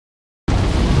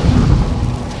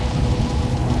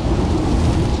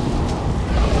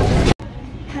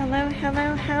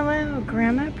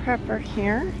prepper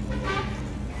here.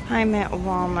 I'm at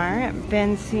Walmart.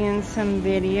 Been seeing some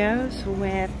videos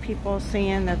with people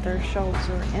saying that their shelves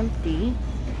are empty.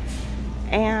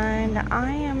 And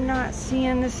I am not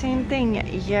seeing the same thing.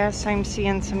 Yes, I'm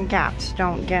seeing some gaps,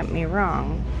 don't get me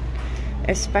wrong.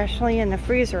 Especially in the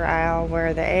freezer aisle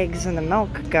where the eggs and the milk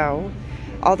go.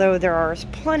 Although there is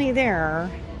plenty there,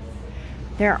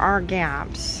 there are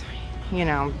gaps, you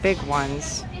know, big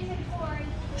ones.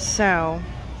 So,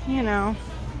 you know,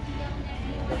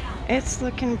 it's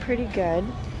looking pretty good.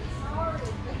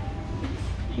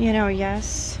 You know,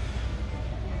 yes.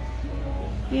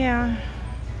 Yeah.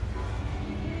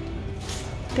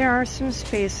 There are some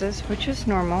spaces, which is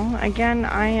normal. Again,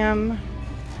 I am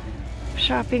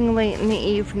shopping late in the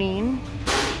evening.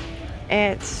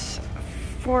 It's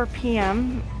 4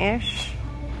 p.m.-ish.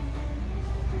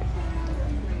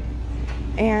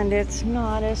 And it's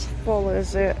not as full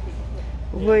as it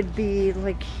would be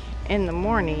like in the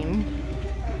morning.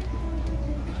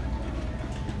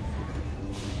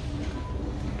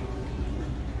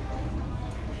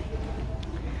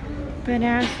 But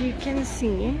as you can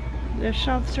see, the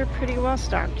shelves are pretty well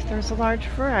stocked. There's a large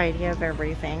variety of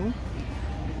everything.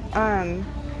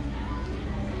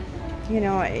 You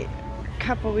know, a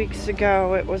couple weeks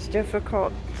ago it was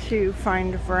difficult to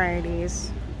find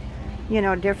varieties, you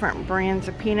know, different brands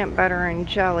of peanut butter and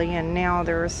jelly, and now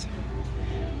there's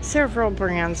several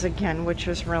brands again, which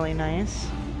is really nice.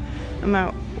 I'm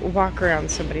gonna walk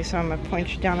around somebody, so I'm gonna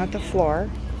point you down at the floor.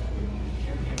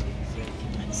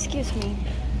 Excuse me.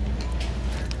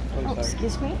 Oh,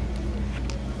 excuse me.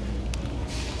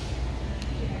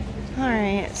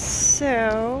 Alright,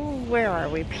 so where are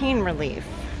we? Pain relief.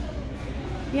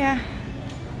 Yeah.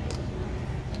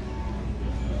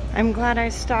 I'm glad I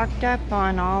stocked up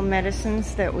on all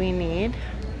medicines that we need,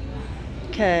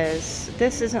 because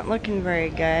this isn't looking very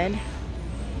good.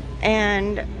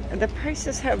 And the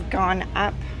prices have gone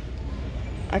up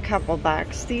a couple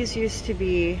bucks. These used to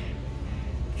be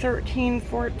 $13,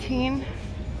 $14.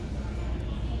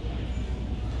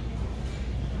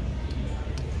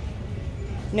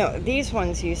 No, these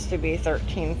ones used to be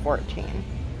 $13, $14.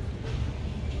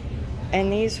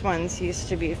 And these ones used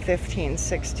to be $15,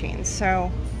 $16. So,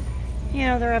 you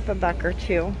know, they're up a buck or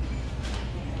two.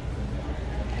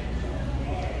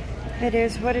 It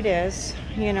is what it is.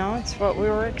 You know, it's what we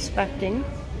were expecting.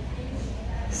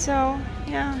 So,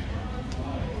 yeah.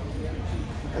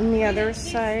 And the other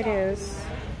side is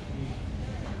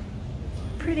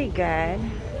pretty good.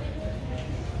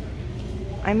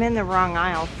 I'm in the wrong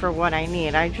aisle for what I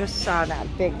need. I just saw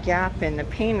that big gap in the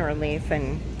pain relief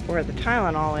and where the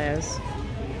Tylenol is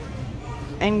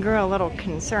and grew a little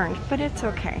concerned, but it's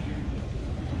okay.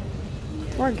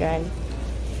 We're good.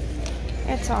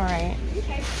 It's alright.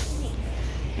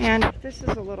 And this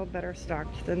is a little better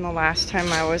stocked than the last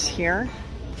time I was here.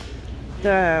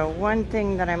 The one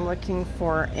thing that I'm looking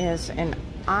for is an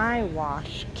eye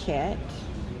wash kit.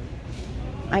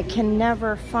 I can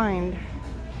never find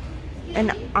an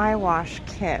eye wash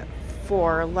kit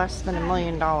for less than $1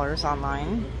 million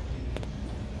online.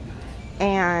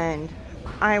 And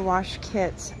eye wash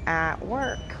kits at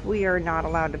work we are not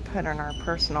allowed to put in our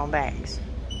personal bags.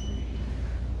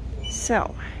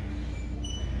 So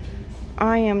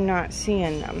I am not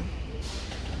seeing them.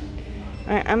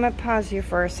 I'm gonna pause you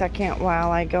for a second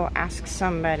while I go ask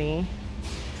somebody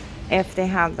if they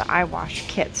have the eye wash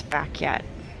kits back yet.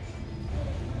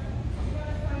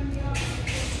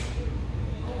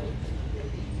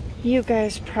 You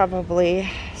guys probably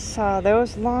saw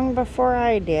those long before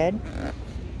I did.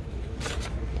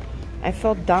 I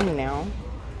feel dumb now,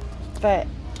 but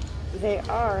they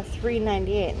are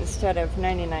 $3.98 instead of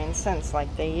 99 cents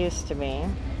like they used to be.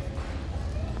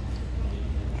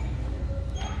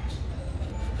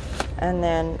 And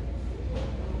then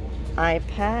eye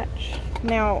patch.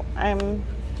 Now I'm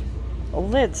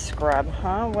lid scrub,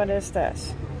 huh? What is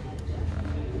this?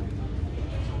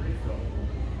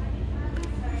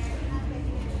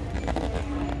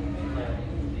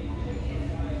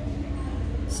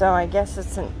 So I guess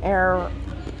it's an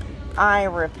eye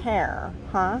repair,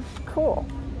 huh? Cool.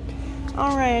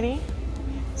 Alrighty.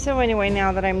 So anyway,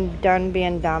 now that I'm done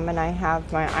being dumb and I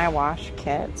have my eye wash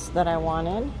kits that I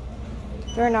wanted,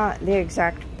 they're not the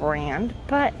exact brand,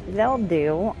 but they'll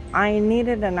do. I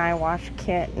needed an eye wash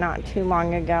kit not too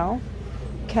long ago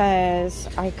because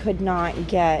I could not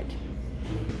get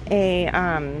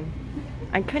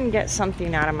I couldn't get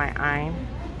something out of my eye.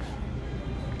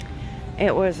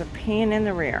 It was a pain in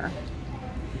the rear.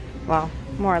 Well,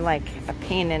 more like a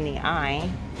pain in the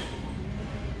eye.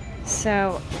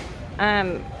 So,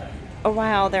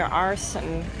 while there are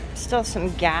still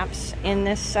some gaps in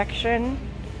this section,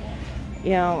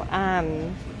 You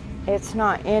know, it's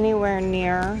not anywhere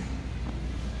near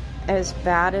as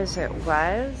bad as it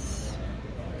was.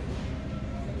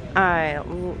 I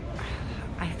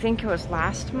think it was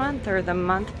last month or the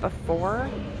month before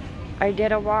I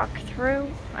did a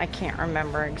walk-through. I can't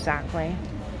remember exactly.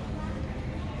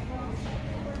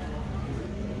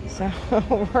 So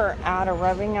we're out of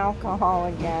rubbing alcohol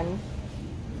again,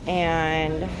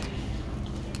 and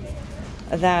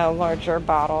the larger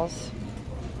bottles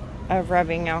of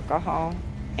rubbing alcohol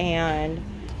and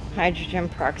hydrogen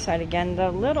peroxide again.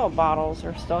 The little bottles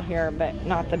are still here, but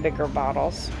not the bigger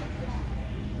bottles.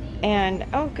 And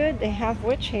oh good, they have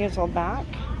witch hazel back.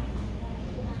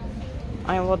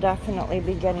 I will definitely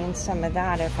be getting some of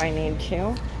that if I need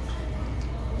to.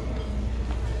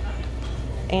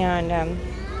 And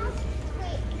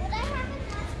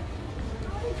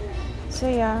so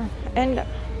yeah, and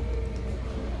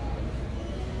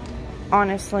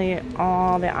honestly,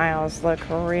 all the aisles look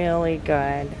really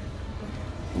good.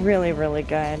 Really, really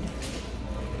good.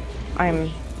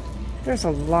 There's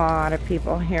a lot of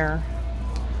people here.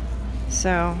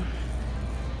 So,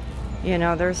 you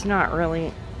know, there's not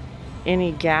really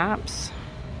any gaps,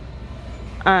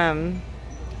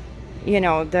 you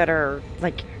know, that are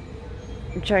like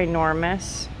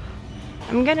ginormous.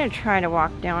 I'm gonna try to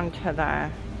walk down to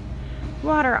the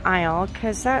water aisle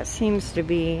because that seems to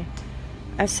be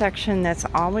a section that's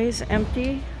always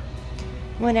empty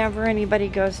whenever anybody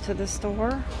goes to the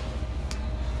store.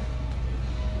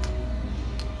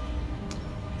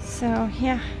 So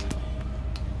yeah,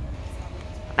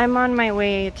 I'm on my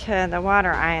way to the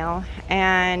water aisle,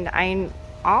 and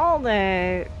all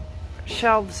the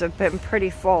shelves have been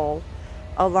pretty full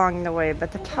along the way,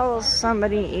 but the towels,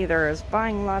 somebody either is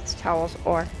buying lots of towels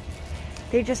or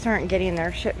they just aren't getting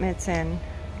their shipments in.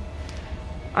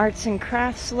 Arts and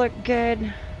crafts look good.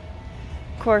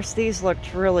 Of course, these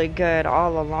looked really good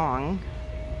all along.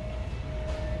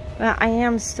 But I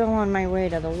am still on my way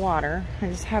to the water. I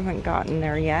just haven't gotten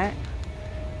there yet.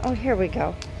 Oh, here we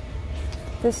go.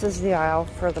 This is the aisle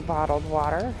for the bottled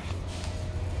water.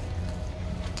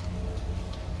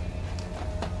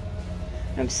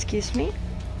 Excuse me.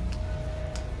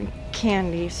 The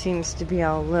candy seems to be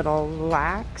a little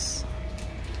lax.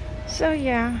 So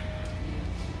yeah,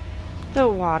 the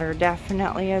water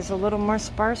definitely is a little more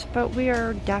sparse, but we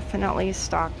are definitely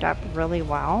stocked up really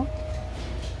well.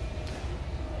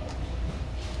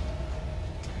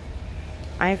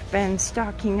 I've been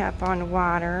stocking up on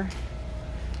water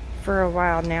for a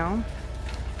while now.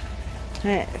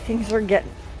 Things are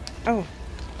getting, oh,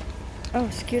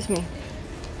 excuse me.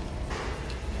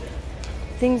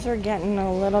 Things are getting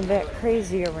a little bit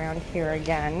crazy around here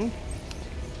again.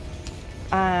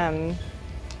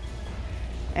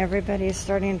 Everybody's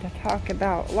starting to talk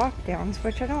about lockdowns,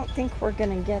 which I don't think we're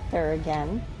going to get there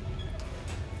again.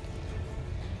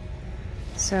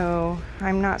 So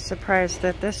I'm not surprised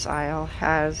that this aisle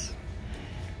has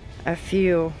a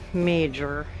few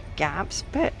major gaps,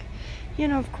 but you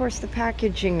know, of course the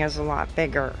packaging is a lot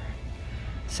bigger,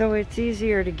 so it's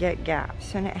easier to get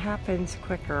gaps, and it happens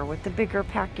quicker with the bigger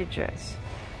packages.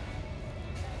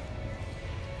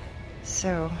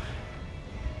 So,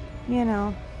 you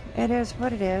know, it is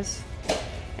what it is.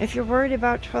 If you're worried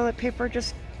about toilet paper,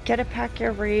 just get a pack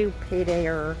every payday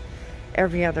or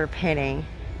every other payday.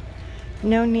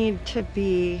 No need to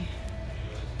be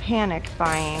panic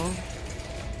buying,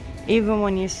 even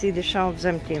when you see the shelves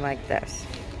empty like this.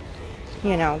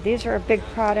 You know, these are a big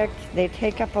product. They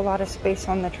take up a lot of space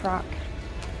on the truck,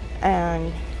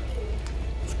 and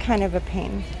it's kind of a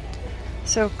pain.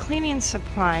 So cleaning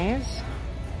supplies,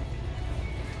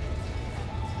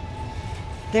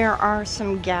 there are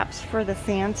some gaps for the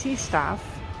fancy stuff.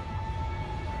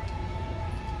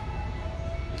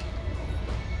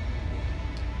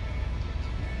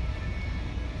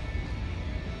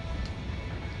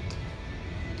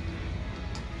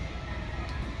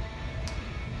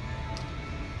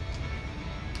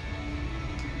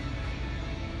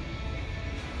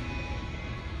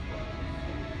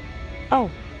 Oh,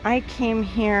 I came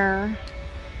here.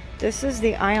 This is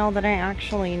the aisle that I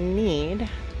actually need.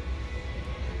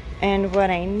 And what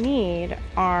I need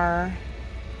are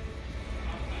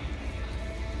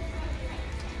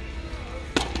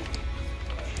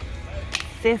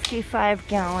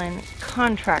 $55-gallon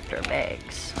contractor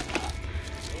bags.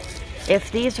 If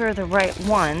these are the right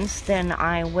ones, then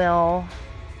I will,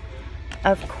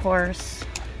 of course,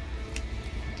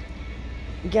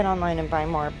 get online and buy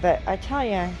more. But I tell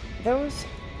you, those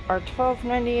are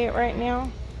 $12.98 right now.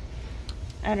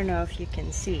 I don't know if you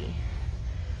can see.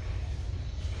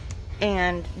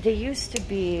 And they used to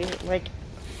be like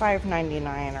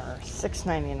 $5.99 or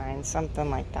 $6.99,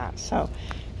 something like that. So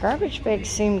garbage bags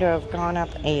seem to have gone up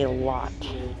a lot.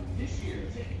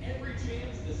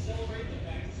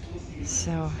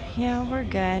 So yeah, we're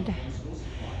good.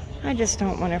 I just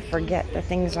don't want to forget the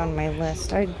things on my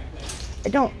list. I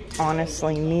don't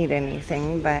honestly need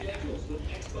anything, but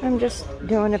I'm just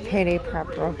doing a payday prep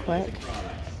real quick.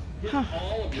 Huh,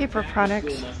 paper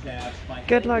products.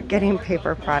 Good luck getting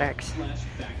paper products.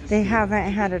 They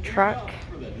haven't had a truck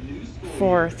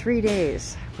for 3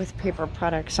 days with paper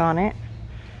products on it.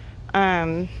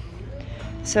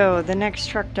 So the next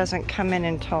truck doesn't come in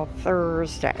until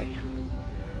Thursday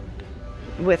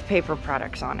with paper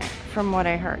products on it, from what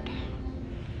I heard.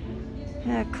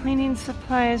 Cleaning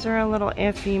supplies are a little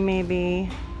iffy, maybe.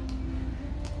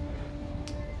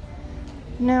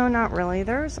 No, not really.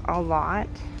 There's a lot.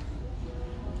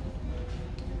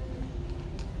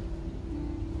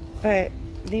 But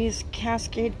these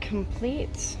Cascade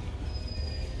Completes,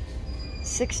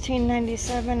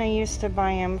 $16.97. I used to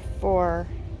buy them for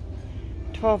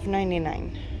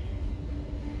 $12.99.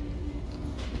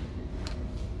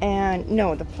 And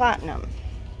no, the Platinum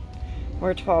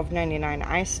were $12.99.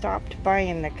 I stopped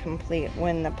buying the Complete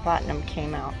when the Platinum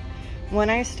came out. When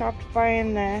I stopped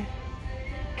buying the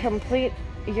Complete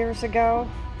years ago,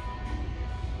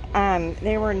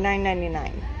 they were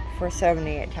 $9.99 for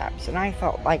 78 tabs, and I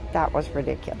felt like that was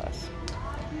ridiculous.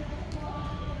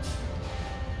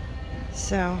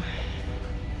 So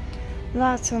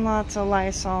lots and lots of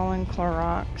Lysol and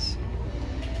Clorox,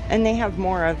 and they have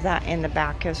more of that in the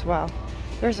back as well.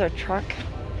 There's a truck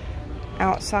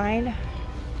outside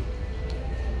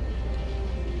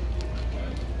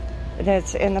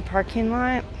that's in the parking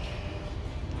lot.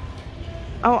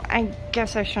 Oh, I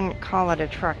guess I shouldn't call it a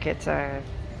truck. It's a,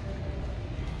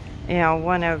 you know,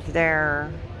 one of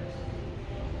their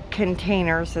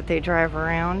containers that they drive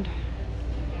around.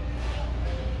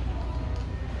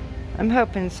 I'm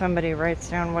hoping somebody writes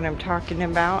down what I'm talking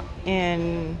about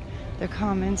in the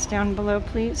comments down below,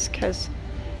 please, because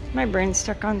my brain's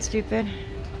stuck on stupid.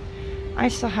 I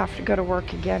still have to go to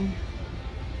work again.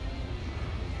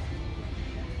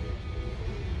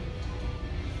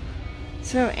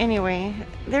 So anyway,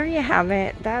 there you have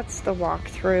it. That's the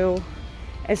walkthrough.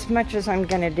 As much as I'm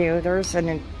gonna do, there's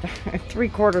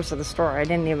 3/4 of the store I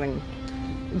didn't even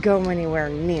go anywhere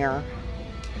near.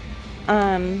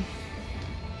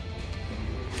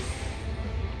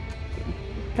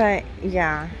 But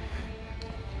yeah,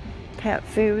 pet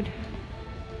food,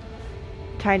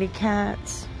 tidy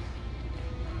cats.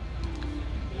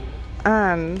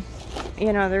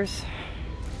 You know, there's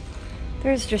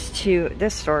just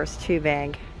this store is too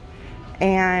big.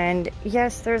 And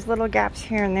yes, there's little gaps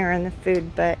here and there in the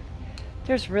food, but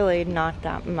there's really not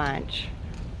that much.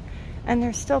 And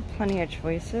there's still plenty of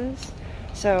choices.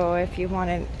 So if you're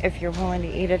willing to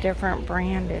eat a different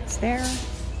brand, it's there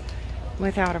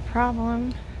without a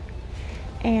problem.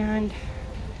 And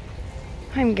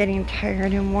I'm getting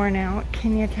tired and worn out,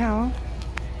 can you tell?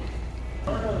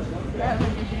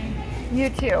 You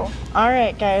too.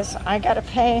 Alright guys, I gotta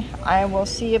pay. I will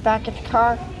see you back at the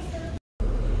car.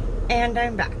 And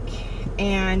I'm back.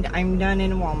 And I'm done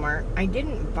in Walmart. I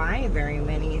didn't buy very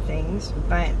many things,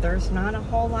 but there's not a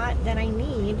whole lot that I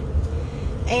need.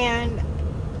 And,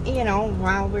 you know,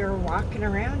 while we were walking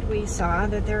around, we saw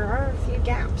that there are a few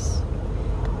gaps.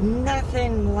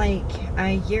 Nothing like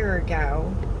a year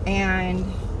ago. And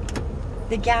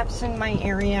the gaps in my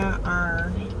area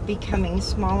are becoming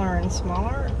smaller and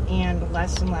smaller and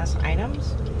less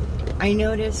items. I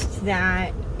noticed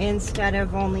that instead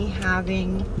of only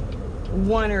having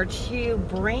 1 or 2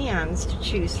 brands to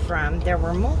choose from, there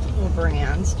were multiple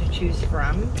brands to choose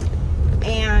from.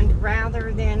 And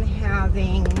rather than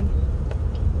having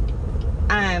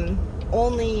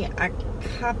only a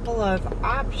couple of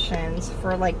options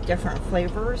for like different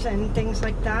flavors and things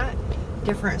like that,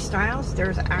 different styles,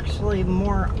 there's actually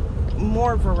more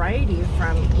variety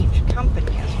from each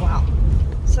company as well.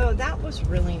 So that was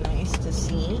really nice to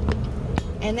see,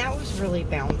 and that was really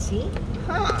bouncy,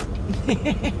 huh?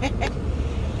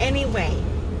 Anyway,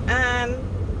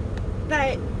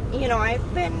 but you know,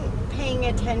 I've been paying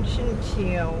attention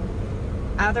to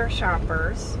other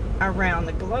shoppers around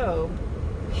the globe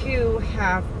who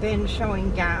have been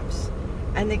showing gaps,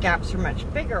 and the gaps are much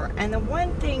bigger. And the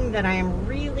one thing that I am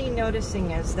really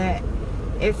noticing is that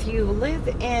if you live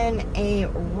in a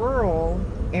rural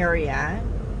area,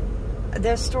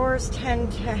 the stores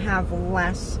tend to have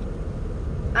less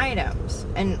items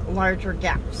and larger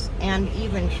gaps and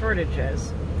even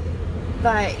shortages.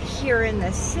 But here in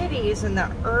the cities and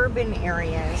the urban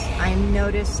areas, I'm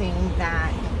noticing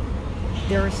that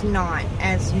there's not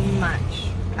as much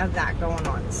of that going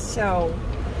on. So,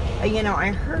 you know,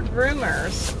 I heard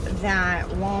rumors that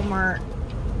Walmart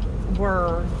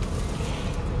were,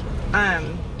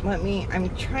 I'm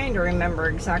trying to remember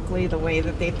exactly the way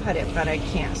that they put it, but I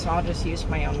can't, so I'll just use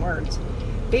my own words.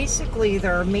 Basically,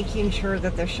 they're making sure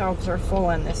that the shelves are full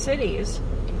in the cities,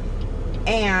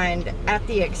 and at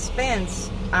the expense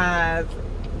of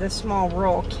the small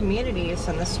rural communities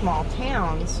and the small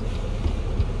towns,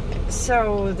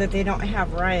 so that they don't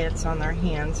have riots on their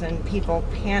hands and people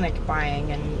panic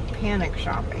buying and panic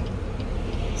shopping.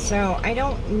 So I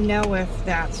don't know if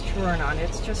that's true or not.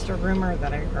 It's just a rumor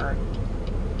that I heard.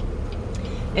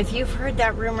 If you've heard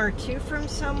that rumor too from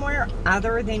somewhere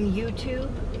other than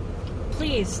YouTube,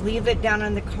 please leave it down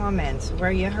in the comments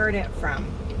where you heard it from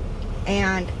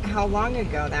and how long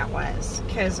ago that was,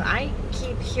 because I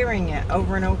keep hearing it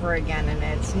over and over again, and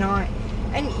it's not.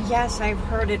 And yes, I've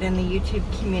heard it in the YouTube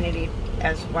community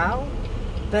as well,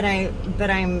 but I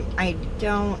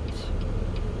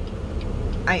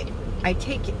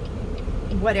take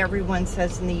what everyone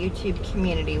says in the YouTube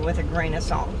community with a grain of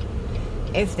salt.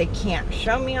 If they can't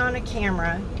show me on a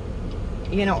camera,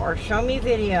 you know, or show me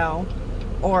video,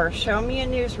 or show me a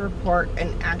news report,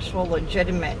 an actual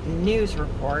legitimate news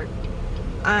report,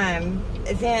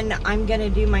 then I'm going to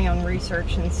do my own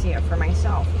research and see it for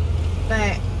myself.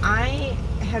 But I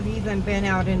have even been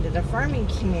out into the farming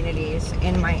communities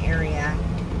in my area,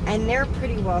 and they're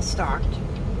pretty well stocked,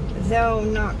 though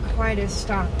not quite as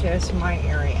stocked as my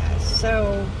area.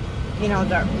 So, you know,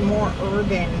 the more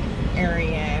urban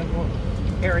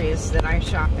areas that I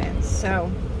shop in.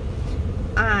 So,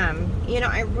 you know,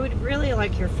 I would really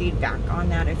like your feedback on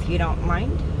that if you don't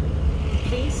mind,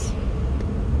 please.